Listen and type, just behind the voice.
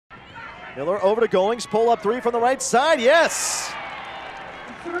Miller over to Goings, pull up three from the right side, yes!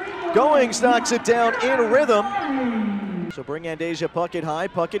 Goings knocks it down in rhythm. So bring Andasia Puckett high,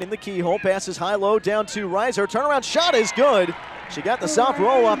 Puckett in the keyhole, passes high-low down to Reiser. Turnaround shot is good. She got the soft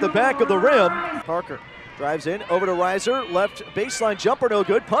roll off the back of the rim. Parker drives in, over to Reiser, left baseline jumper, no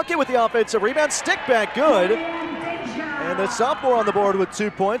good. Puckett with the offensive rebound, stick back, good. And the sophomore on the board with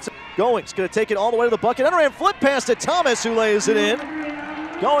 2 points. Goings gonna take it all the way to the bucket. Underhand flip pass to Thomas, who lays it in.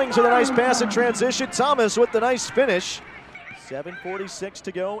 Goings with a nice pass in transition. Thomas with the nice finish. 7:46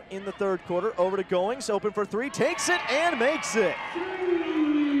 to go in the third quarter. Over to Goings, open for three, takes it and makes it.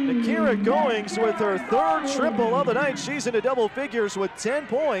 Akira Goings with her third triple of the night. She's into double figures with 10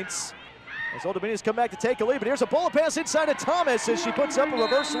 points. As Old Dominion's come back to take a lead, but here's a bullet pass inside to Thomas as she puts up a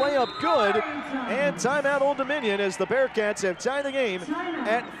reverse layup, good. And timeout Old Dominion as the Bearcats have tied the game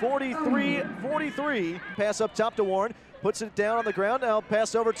at 43-43. Pass up top to Warren, puts it down on the ground. Now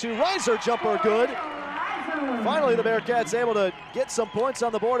pass over to Reiser, jumper, good. Finally, the Bearcats able to get some points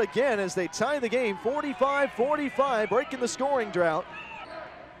on the board again as they tie the game 45-45, breaking the scoring drought.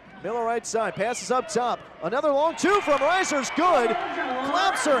 Miller right side, passes up top. Another long two from Reiser's good.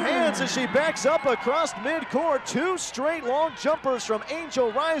 Claps her hands as she backs up across midcourt. Two straight long jumpers from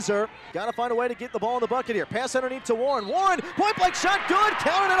Angel Reiser. Got to find a way to get the ball in the bucket here. Pass underneath to Warren. Warren, point blank shot, good.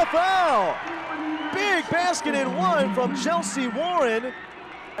 Counted and a foul. Big basket in one from Chelsea Warren.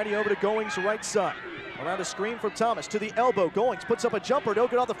 Over to Goings right side. Around a screen from Thomas to the elbow. Goings puts up a jumper, no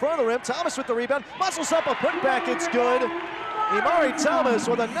good off the front of the rim. Thomas with the rebound, muscles up a putback, it's good. Imari Thomas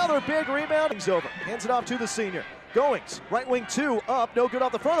with another big rebound. Over, hands it off to the senior. Goings, right wing two, up, no good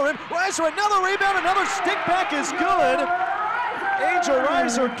off the front of the rim. Reiser, another rebound, another stick back is good. Angel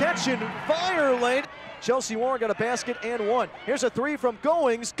Reiser catching fire late. Chelsea Warren got a basket and one. Here's a three from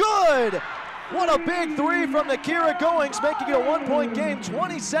Goings, good! What a big three from Nakira Goings, making it a 1-point game,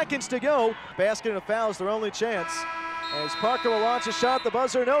 20 seconds to go. Basket and a foul is their only chance. As Parker will launch a shot, the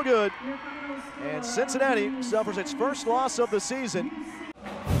buzzer no good. And Cincinnati suffers its first loss of the season.